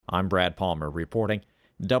I'm Brad Palmer reporting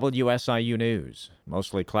WSIU News.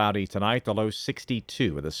 Mostly cloudy tonight, the low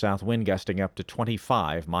 62 with a south wind gusting up to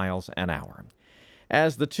 25 miles an hour.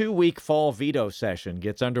 As the two-week fall veto session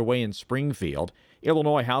gets underway in Springfield,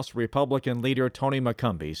 Illinois House Republican leader Tony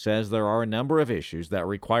McCombie says there are a number of issues that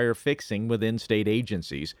require fixing within state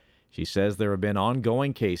agencies. She says there have been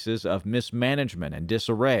ongoing cases of mismanagement and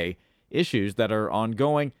disarray, issues that are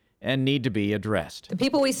ongoing and need to be addressed. The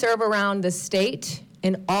people we serve around the state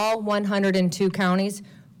in all 102 counties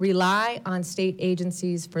rely on state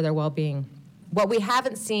agencies for their well-being. What we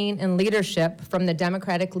haven't seen in leadership from the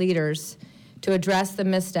Democratic leaders to address the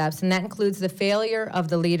missteps, and that includes the failure of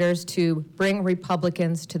the leaders to bring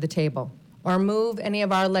Republicans to the table or move any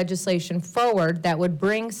of our legislation forward that would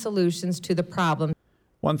bring solutions to the problem.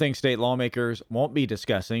 One thing state lawmakers won't be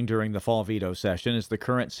discussing during the fall veto session is the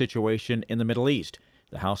current situation in the Middle East.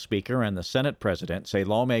 The House Speaker and the Senate President say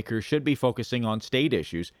lawmakers should be focusing on state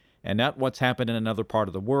issues and not what's happened in another part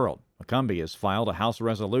of the world. McCombie has filed a House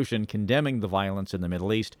resolution condemning the violence in the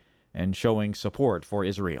Middle East and showing support for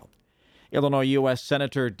Israel. Illinois U.S.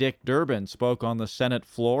 Senator Dick Durbin spoke on the Senate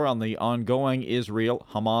floor on the ongoing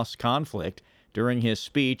Israel-Hamas conflict. During his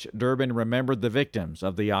speech, Durbin remembered the victims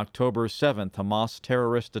of the October 7th Hamas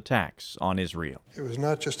terrorist attacks on Israel. It was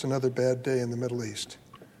not just another bad day in the Middle East.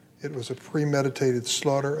 It was a premeditated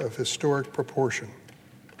slaughter of historic proportion.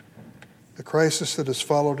 The crisis that has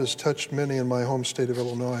followed has touched many in my home state of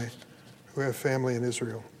Illinois who have family in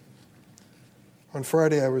Israel. On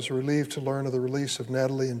Friday, I was relieved to learn of the release of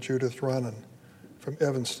Natalie and Judith Ronan from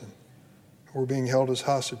Evanston, who were being held as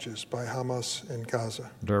hostages by Hamas in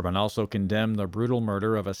Gaza. Durbin also condemned the brutal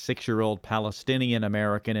murder of a 6-year-old Palestinian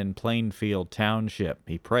American in Plainfield Township.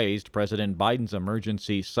 He praised President Biden's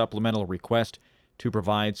emergency supplemental request to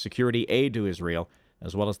provide security aid to Israel,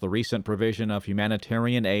 as well as the recent provision of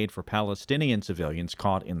humanitarian aid for Palestinian civilians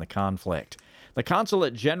caught in the conflict. The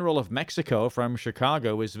Consulate General of Mexico from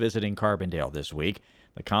Chicago is visiting Carbondale this week.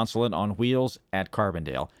 The consulate on wheels at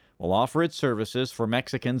Carbondale will offer its services for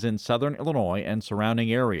Mexicans in southern Illinois and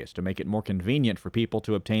surrounding areas to make it more convenient for people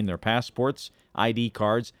to obtain their passports, ID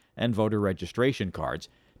cards, and voter registration cards.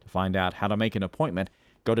 To find out how to make an appointment,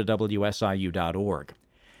 go to WSIU.org.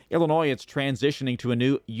 Illinois is transitioning to a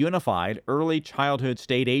new unified early childhood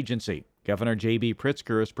state agency. Governor J.B.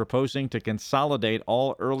 Pritzker is proposing to consolidate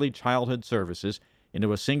all early childhood services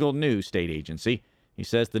into a single new state agency. He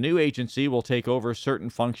says the new agency will take over certain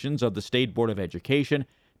functions of the State Board of Education,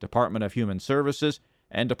 Department of Human Services,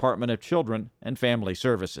 and Department of Children and Family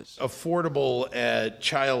Services. Affordable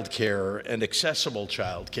child care and accessible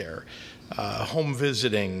child care, home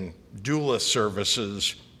visiting, doula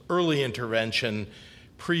services, early intervention,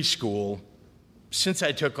 preschool. Since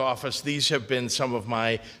I took office, these have been some of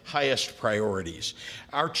my highest priorities.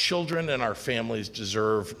 Our children and our families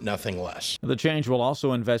deserve nothing less. The change will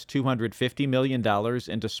also invest $250 million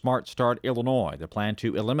into Smart Start Illinois, the plan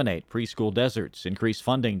to eliminate preschool deserts, increase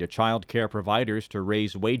funding to child care providers to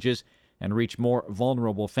raise wages, and reach more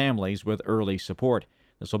vulnerable families with early support.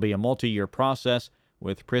 This will be a multi-year process,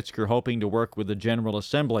 with Pritzker hoping to work with the General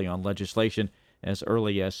Assembly on legislation as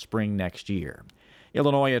early as spring next year.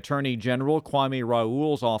 Illinois Attorney General Kwame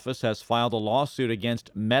Raoul's office has filed a lawsuit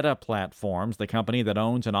against Meta Platforms, the company that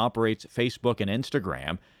owns and operates Facebook and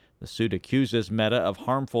Instagram. The suit accuses Meta of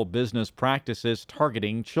harmful business practices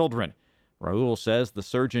targeting children. Raoul says the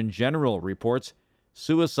Surgeon General reports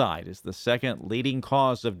suicide is the second leading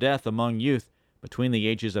cause of death among youth between the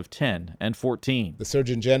ages of 10 and 14. The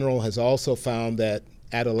Surgeon General has also found that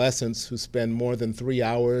adolescents who spend more than 3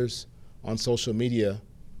 hours on social media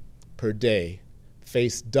per day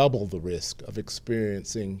face double the risk of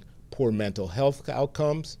experiencing poor mental health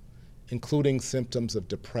outcomes, including symptoms of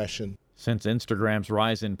depression. Since Instagram's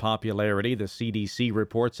rise in popularity, the CDC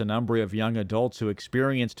reports a number of young adults who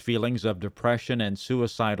experienced feelings of depression and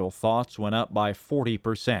suicidal thoughts went up by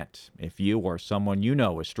 40%. If you or someone you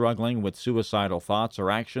know is struggling with suicidal thoughts or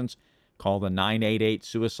actions, call the 988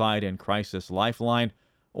 Suicide and Crisis Lifeline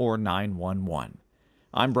or 911.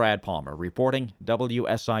 I'm Brad Palmer reporting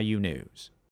WSIU News.